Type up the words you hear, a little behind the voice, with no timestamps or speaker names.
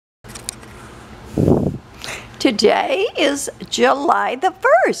Today is July the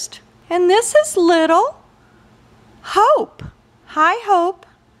 1st, and this is little Hope. Hi, Hope.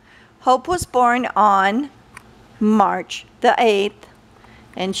 Hope was born on March the 8th,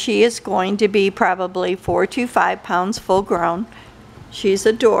 and she is going to be probably 4 to 5 pounds full grown. She's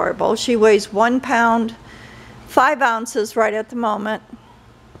adorable. She weighs 1 pound, 5 ounces right at the moment.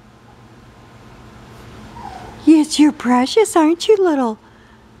 Yes, you're precious, aren't you, little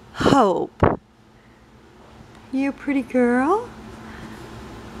Hope? You a pretty girl?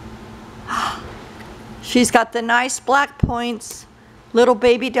 She's got the nice black points, little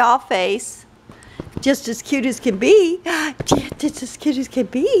baby doll face. Just as cute as can be. Just as cute as can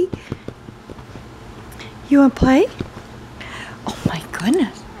be. You want to play? Oh my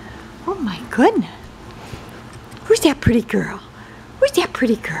goodness. Oh my goodness. Who's that pretty girl? Who's that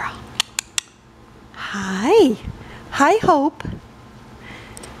pretty girl? Hi. Hi, Hope.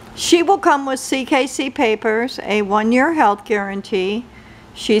 She will come with CKC papers, a 1-year health guarantee.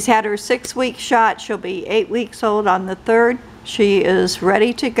 She's had her 6-week shot. She'll be 8 weeks old on the 3rd. She is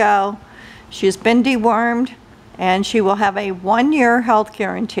ready to go. She's been dewormed, and she will have a 1-year health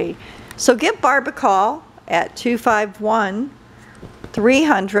guarantee. So give Barb a call at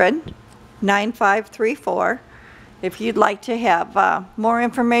 251-300-9534 if you'd like to have more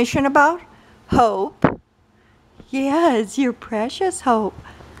information about Hope. Yes, you're precious, Hope.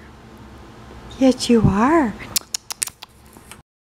 Yes, you are.